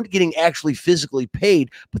where they weren't getting actually physically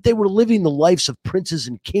paid, but they were living the lives of princes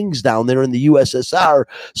and kings down there in the USSR.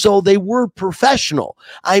 So they were professional.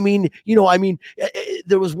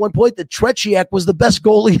 There was one point that Tretiak was the best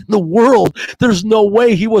goalie in the world. There's no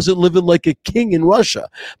way he wasn't living like a king in Russia.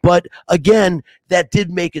 But again, that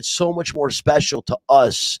did make it so much more special to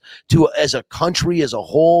us, as a country, as a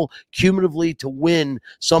whole, cumulatively, to win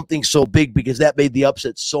something so big, because that made the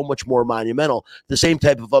upset so much more monumental. The same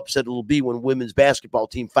type of upset it'll be when women's basketball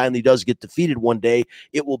team finally does get defeated one day.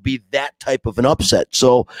 It will be that type of an upset.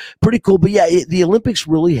 So pretty cool. But yeah, the Olympics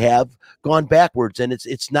really have gone backwards, and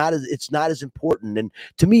it's not as important. And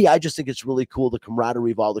to me, I just think it's really cool, the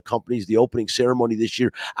camaraderie of all the companies, the opening ceremony this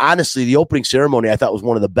year. Honestly, the opening ceremony I thought was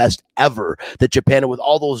one of the best ever that Japan had, with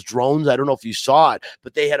all those drones. I don't know if you saw it,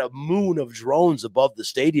 but they had a moon of drones above the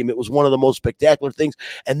stadium. It was one of the most spectacular things.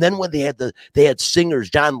 And then when they had singers,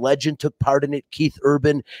 John Legend took part in it, Keith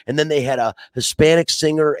Urban, and then they had a Hispanic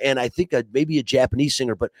singer and I think maybe a Japanese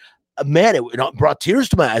singer, but man, it brought tears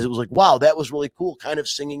to my eyes. It was like, wow, that was really cool, kind of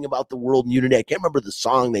singing about the world and unity. I can't remember the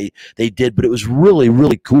song they did, but it was really,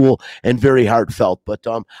 really cool and very heartfelt. But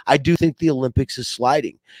I do think the Olympics is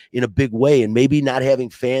sliding in a big way, and maybe not having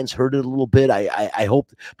fans hurt it a little bit. I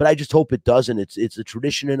hope, but I just hope it doesn't. It's a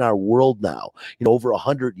tradition in our world now, over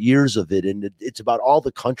 100 years of it. And it's about all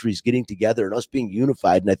the countries getting together and us being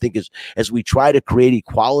unified. And I think as we try to create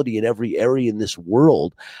equality in every area in this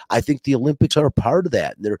world, I think the Olympics are a part of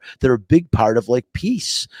that. And they're a big part of like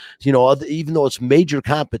peace, even though it's major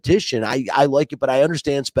competition. I like it, but I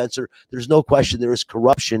understand, Spencer, there's no question there is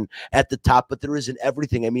corruption at the top, but there is in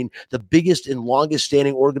everything. I mean, the biggest and longest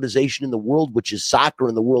standing organization in the world, which is soccer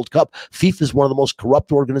in the World Cup, FIFA is one of the most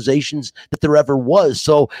corrupt organizations that there ever was.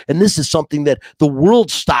 So, and this is something that the world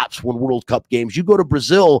stops when World Cup games. You go to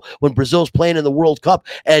Brazil when Brazil's playing in the World Cup,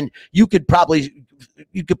 and you could probably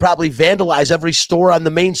you could probably vandalize every store on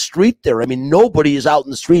the main street there. I mean, nobody is out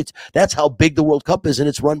in the streets. That's how big the World Cup is, and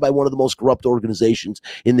it's run by one of the most corrupt organizations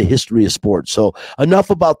in the history of sports. So enough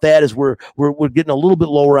about that, as we're getting a little bit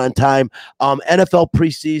lower on time. NFL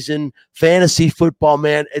preseason, fantasy football,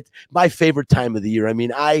 man, it's my favorite time of the year. I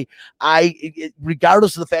mean,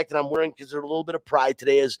 regardless of the fact that I'm wearing, because there's a little bit of pride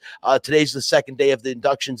today, is today's the second day of the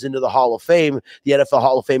inductions into the Hall of Fame, the NFL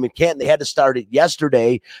Hall of Fame in Canton. They had to start it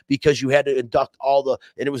yesterday because you had to induct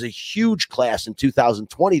and it was a huge class in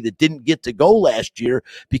 2020 that didn't get to go last year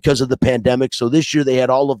because of the pandemic. So this year they had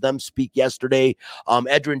all of them speak yesterday.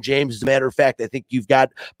 Edgerrin James, as a matter of fact, I think you've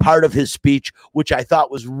got part of his speech, which I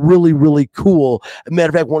thought was really, really cool. As a matter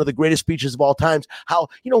of fact, one of the greatest speeches of all times. How,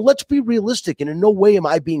 let's be realistic, and in no way am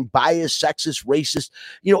I being biased, sexist, racist.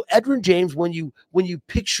 Edgerrin James, when you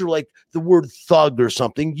picture like the word thug or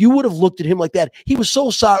something, you would have looked at him like that. He was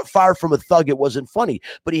so far from a thug, it wasn't funny,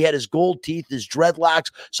 but he had his gold teeth, his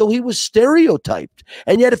dreadlocks, so he was stereotyped.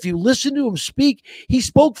 And yet, if you listen to him speak, he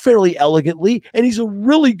spoke fairly elegantly, and he's a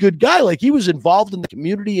really good guy. Like, he was involved in the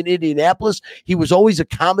community in Indianapolis. He was always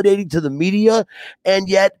accommodating to the media, and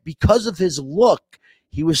yet, because of his look,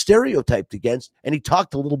 he was stereotyped against, and he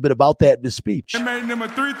talked a little bit about that in his speech. They made number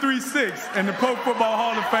 336 in the Pro Football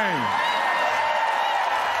Hall of Fame.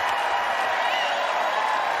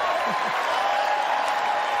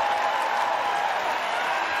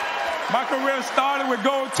 My career started with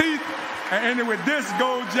gold teeth and ended with this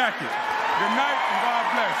gold jacket. Good night and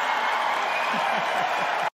God bless.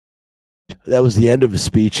 That was the end of his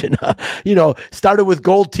speech. And, started with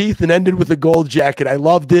gold teeth and ended with a gold jacket. I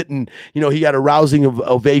loved it. And, he got a rousing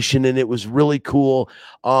ovation, and it was really cool.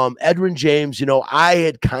 Edgerrin James, I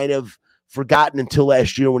had kind of forgotten until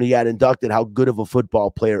last year when he got inducted how good of a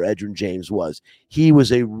football player Edgerrin James was. He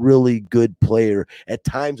was a really good player at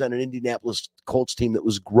times on an Indianapolis Colts team that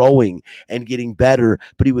was growing and getting better,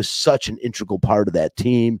 but he was such an integral part of that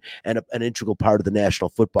team and an integral part of the National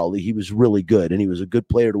Football League. He was really good, and he was a good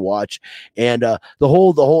player to watch. And the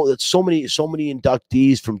whole so many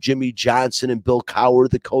inductees, from Jimmy Johnson and Bill Cowher,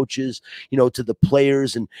 the coaches, to the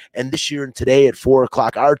players, and this year and today at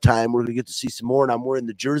 4:00 our time, we're going to get to see some more, and I'm wearing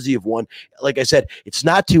the jersey of one. Like I said, it's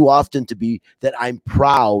not too often to be that I'm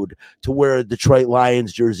proud to wear a Detroit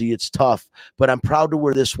Lions jersey. It's tough, but I'm proud to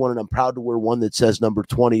wear this one, and I'm proud to wear one that says number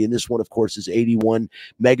 20. And this one, of course, is 81.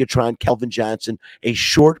 Megatron Calvin Johnson, a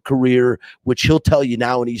short career, which he'll tell you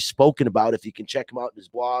now, and he's spoken about. If you can check him out in his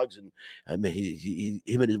blogs, and I mean,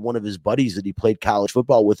 him and one of his buddies that he played college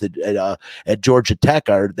football with at Georgia Tech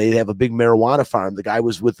they have a big marijuana farm. The guy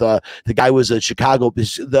was at Chicago.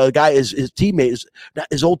 The guy is his teammate,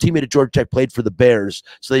 his old teammate at Georgia Tech played for the Bears,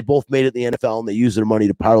 so they both made it in the NFL, and they use their money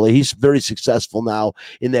to parlay. He's very successful now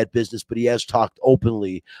in that business, but he has talked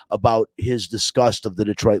openly about his disgust of the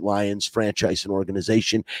Detroit Lions franchise and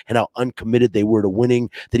organization, and how uncommitted they were to winning,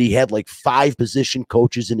 that he had like 5 position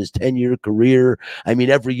coaches in his 10-year career. I mean,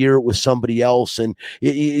 every year it was somebody else, and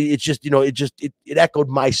it echoed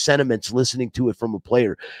my sentiments listening to it from a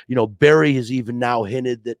player. Barry has even now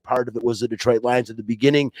hinted that part of it was the Detroit Lions at the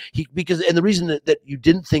beginning. And the reason that you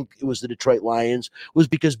didn't think it was the Detroit Lions was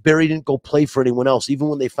because Barry didn't go play for anyone else. Even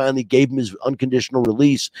when they finally gave him his unconditional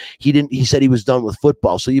release, he said he was done with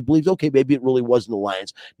football. So you believed, okay, maybe it really wasn't the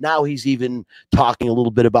Lions. Now he's even talking a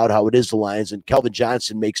little bit about how it is the Lions, and Calvin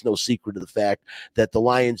Johnson makes no secret of the fact that the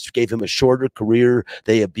Lions gave him a shorter career.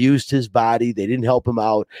 They abused his body. They didn't help him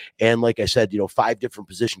out. And like I said, 5 different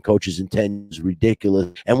position coaches in 10 is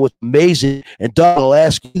ridiculous. And what's amazing, and Doug, I'll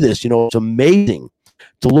ask you this, it's amazing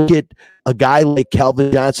to look at a guy like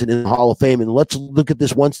Calvin Johnson in the Hall of Fame. And let's look at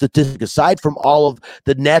this one statistic, aside from all of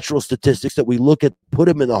the natural statistics that we look at, put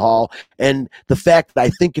him in the Hall, and the fact that I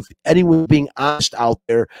think if anyone being honest out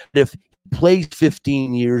there, that if he plays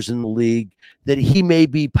 15 years in the league, that he may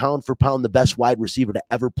be pound for pound the best wide receiver to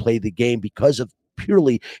ever play the game because of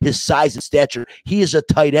purely his size and stature. He is a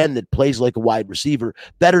tight end that plays like a wide receiver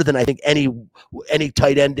better than I think any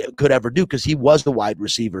tight end could ever do, because he was the wide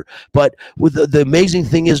receiver. But with the amazing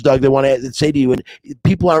thing is, Doug, they want to say to you, and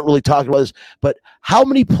people aren't really talking about this, but how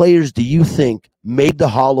many players do you think made the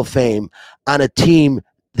Hall of Fame on a team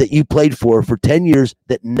that you played for 10 years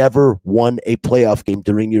that never won a playoff game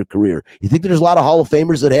during your career? You think there's a lot of Hall of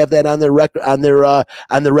Famers that have that on their record, on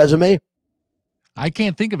their resume? I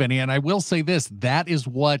can't think of any. And I will say this, that is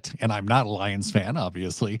what, and I'm not a Lions fan,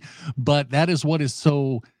 obviously, but that is what is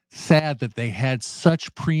so sad, that they had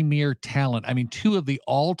such premier talent. I mean, 2 of the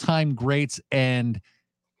all-time greats, and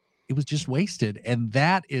it was just wasted. And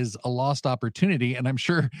that is a lost opportunity. And I'm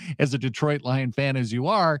sure, as a Detroit Lion fan as you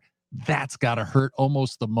are, that's got to hurt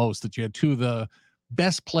almost the most, that you had 2 of the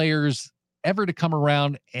best players ever to come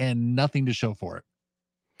around and nothing to show for it.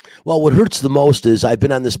 Well, what hurts the most is I've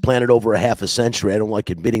been on this planet over a half a century. I don't like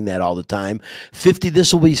admitting that all the time.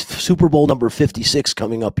 This will be Super Bowl number 56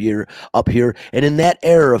 coming up here. And in that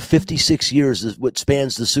era of 56 years is what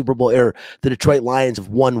spans the Super Bowl era, the Detroit Lions have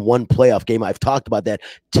won one playoff game. I've talked about that.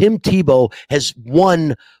 Tim Tebow has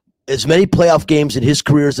won as many playoff games in his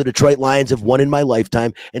career as the Detroit Lions have won in my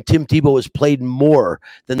lifetime, and Tim Tebow has played more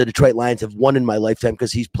than the Detroit Lions have won in my lifetime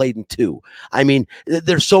because he's played in 2. I mean,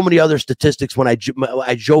 there's so many other statistics when I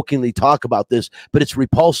jokingly talk about this, but it's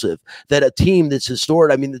repulsive that a team that's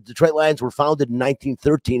historic. I mean, the Detroit Lions were founded in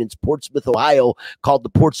 1913 in Portsmouth, Ohio, called the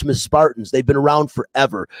Portsmouth Spartans. They've been around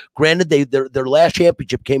forever. Granted, their last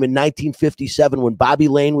championship came in 1957 when Bobby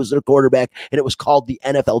Lane was their quarterback, and it was called the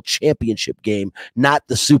NFL Championship game, not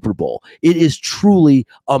the Super Bowl. It is truly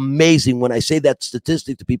amazing when I say that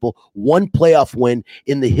statistic to people. One playoff win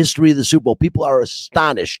in the history of the Super Bowl. People are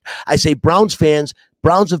astonished. I say Browns fans,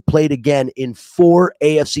 Browns have played again in 4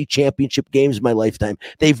 AFC championship games in my lifetime.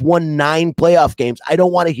 They've won 9 playoff games. I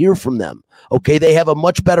don't want to hear from them. Okay, they have a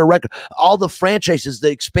much better record. All the franchises, the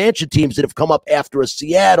expansion teams that have come up after us,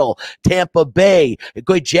 Seattle, Tampa Bay,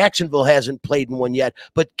 Jacksonville hasn't played in one yet,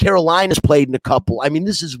 but Carolina's played in a couple. I mean,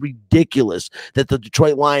 this is ridiculous that the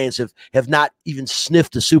Detroit Lions have not even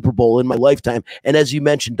sniffed a Super Bowl in my lifetime. And as you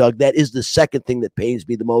mentioned, Doug, that is the second thing that pains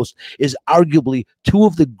me the most, is arguably 2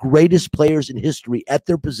 of the greatest players in history at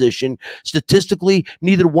their position. Statistically,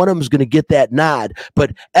 neither one of them is going to get that nod,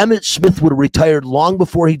 but Emmitt Smith would have retired long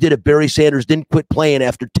before he did it. Barry Sanders didn't quit playing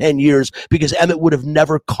after 10 years because Emmitt would have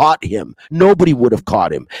never caught him. Nobody would have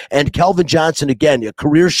caught him. And Calvin Johnson, again, a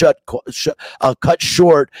career cut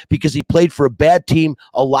short because he played for a bad team,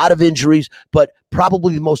 a lot of injuries, but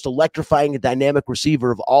probably the most electrifying and dynamic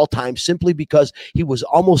receiver of all time, simply because he was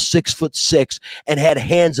almost 6'6" and had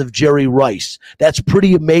hands of Jerry Rice. That's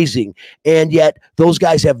pretty amazing. And yet those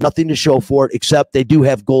guys have nothing to show for it, except they do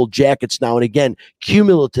have gold jackets now. And again,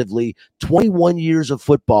 cumulatively, 21 years of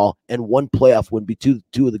football and 1 playoff win be two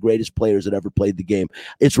of the greatest players that ever played the game.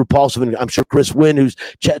 It's repulsive. And I'm sure Chris Wynn, who's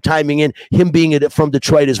chiming in, him being from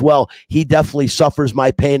Detroit as well, he definitely suffers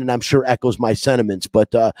my pain and I'm sure echoes my sentiments.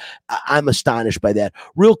 But I'm astonished by that.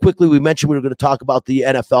 Real quickly, we mentioned we were going to talk about the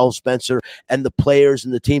NFL, Spencer, and the players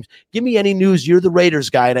and the teams. Give me any news. You're the Raiders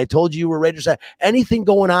guy, and I told you were Raiders guy. Anything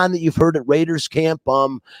going on that you've heard at Raiders camp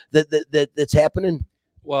that's happening?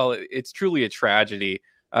 Well, it's truly a tragedy,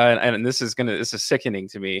 and this is sickening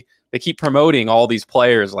to me. They keep promoting all these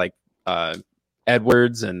players like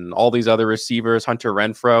Edwards and all these other receivers, Hunter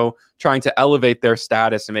Renfrow, trying to elevate their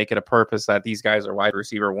status and make it a purpose that these guys are wide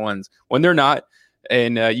receiver ones when they're not.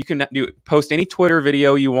 And you can post any Twitter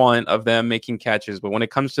video you want of them making catches, but when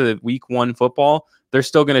it comes to week 1 football, they're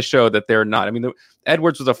still going to show that they're not. I mean,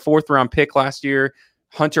 Edwards was a 4th-round pick last year.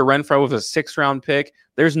 Hunter Renfrow was a 6th-round pick.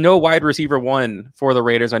 There's no wide receiver 1 for the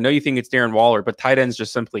Raiders. I know you think it's Darren Waller, but tight ends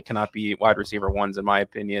just simply cannot be wide receiver 1s, in my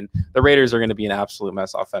opinion. The Raiders are going to be an absolute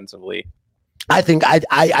mess offensively. I think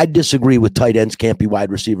I disagree with tight ends can't be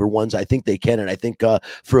wide receiver 1s. I think they can. And I think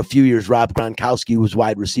for a few years, Rob Gronkowski was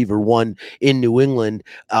wide receiver 1 in New England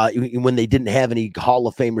when they didn't have any Hall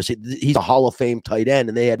of Fame receivers. He's a Hall of Fame tight end,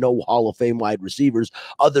 and they had no Hall of Fame wide receivers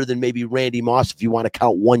other than maybe Randy Moss, if you want to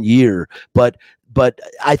count 1 year. But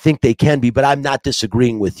I think they can be, but I'm not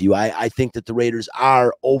disagreeing with you. I think that the Raiders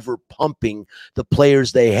are over pumping the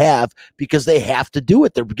players they have because they have to do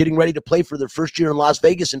it. They're getting ready to play for their first year in Las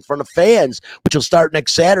Vegas in front of fans, which will start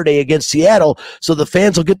next Saturday against Seattle. So the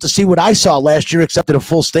fans will get to see what I saw last year, except in a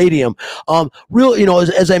full stadium.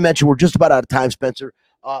 As I mentioned, we're just about out of time, Spencer.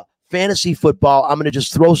 Fantasy football. I'm going to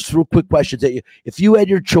just throw quick questions at you. If you had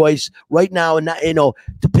your choice right now, and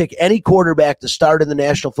to pick any quarterback to start in the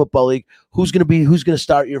National Football League, who's going to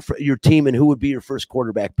start your team, and who would be your first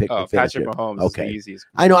quarterback pick? Oh, Patrick Mahomes. Okay, is the easiest.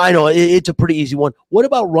 I know. It's a pretty easy one. What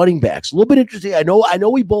about running backs? A little bit interesting. I know.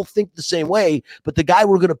 We both think the same way, but the guy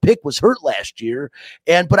we're going to pick was hurt last year,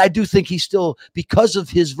 but I do think he's still, because of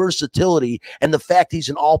his versatility and the fact he's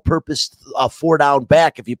an all-purpose 4-down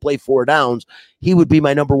back. If you play 4 downs, he would be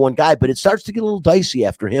my number 1 guy, but it starts to get a little dicey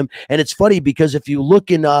after him. And it's funny because if you look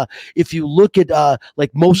at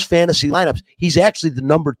like most fantasy lineups, he's actually the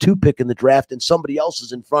number 2 pick in the draft and somebody else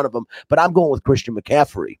is in front of him, but I'm going with Christian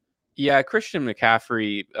McCaffrey. Yeah, Christian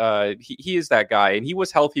McCaffrey, he is that guy, and he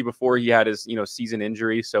was healthy before he had his season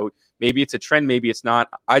injury. So maybe it's a trend, maybe it's not.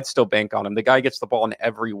 I'd still bank on him. The guy gets the ball in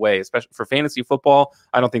every way, especially for fantasy football.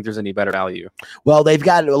 I don't think there's any better value. Well, they've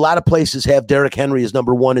got a lot of places have Derrick Henry as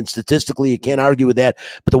number 1, and statistically, you can't argue with that.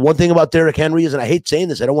 But the one thing about Derrick Henry is, and I hate saying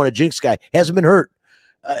this, I don't want to jinx guy, hasn't been hurt.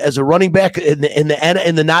 as a running back in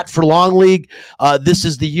the not for long league, this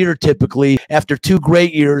is the year typically after 2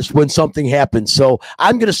 great years when something happens. So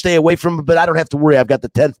I'm going to stay away from it, but I don't have to worry. I've got the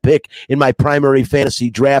 10th pick in my primary fantasy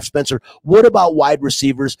draft. Spencer, what about wide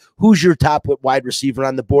receivers? Who's your top wide receiver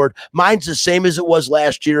on the board? Mine's the same as it was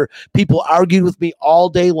last year. People argued with me all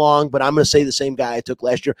day long, but I'm going to say the same guy I took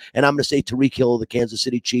last year, and I'm going to say Tyreek Hill of the Kansas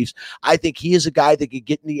City Chiefs. I think he is a guy that can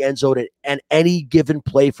get in the end zone at any given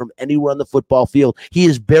play from anywhere on the football field. He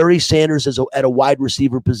is Barry Sanders at a wide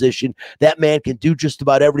receiver position. That man can do just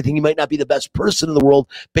about everything. He might not be the best person in the world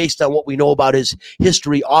based on what we know about his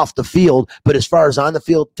history off the field, but as far as on the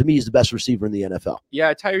field, to me, he's the best receiver in the NFL.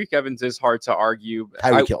 Yeah, Tyreek Evans is hard to argue.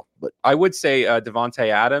 Tyreek Hill, but I would say Devontae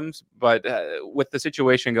Adams, but with the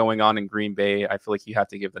situation going on in Green Bay, I feel like you have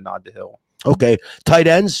to give the nod to Hill. Okay. Tight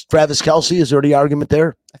ends, Travis Kelce, is there any argument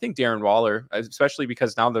there? I think Darren Waller, especially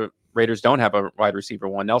because now the Raiders don't have a wide receiver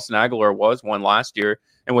one. Nelson Aguilar was one last year,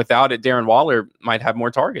 and without it, Darren Waller might have more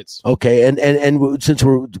targets. Okay, and since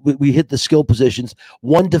we hit the skill positions,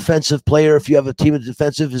 one defensive player, if you have a team of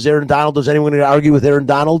defensive, is Aaron Donald. Does anyone argue with Aaron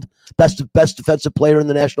Donald? Best defensive player in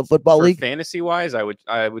the National Football League? Fantasy-wise, I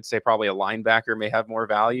would say probably a linebacker may have more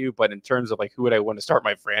value, but in terms of like who would I want to start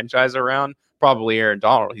my franchise around, probably Aaron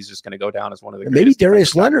Donald. He's just going to go down as one of the maybe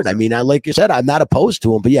Darius Leonard. I mean, like you said, I'm not opposed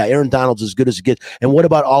to him, but yeah, Aaron Donald's as good as it gets. And what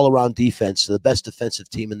about all-around defense? The best defensive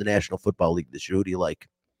team in the National Football League this year. Who do you like?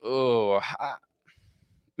 Oh,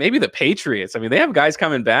 maybe the Patriots. I mean, they have guys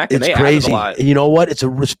coming back, and it's they crazy. A lot. You know what?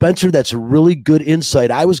 Spencer, that's a really good insight.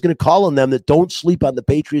 I was going to call on them that don't sleep on the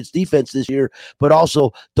Patriots defense this year, but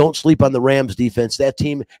also don't sleep on the Rams defense. That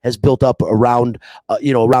team has built up around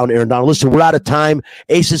Aaron Donald. Listen, we're out of time.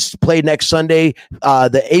 Aces play next Sunday.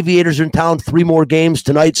 The Aviators are in town. 3 more games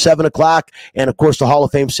tonight, 7:00, and of course the Hall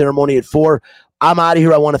of Fame ceremony at 4. I'm out of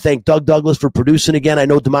here. I want to thank Doug Douglas for producing again. I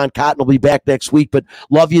know Damon Cotton will be back next week, but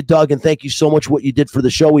love you, Doug, and thank you so much for what you did for the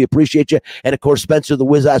show. We appreciate you. And, of course, Spencer the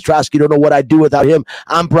Wiz Ostrowski. Don't know what I'd do without him.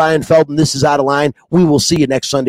 I'm Brian Felton. This is Out of Line. We will see you next Sunday.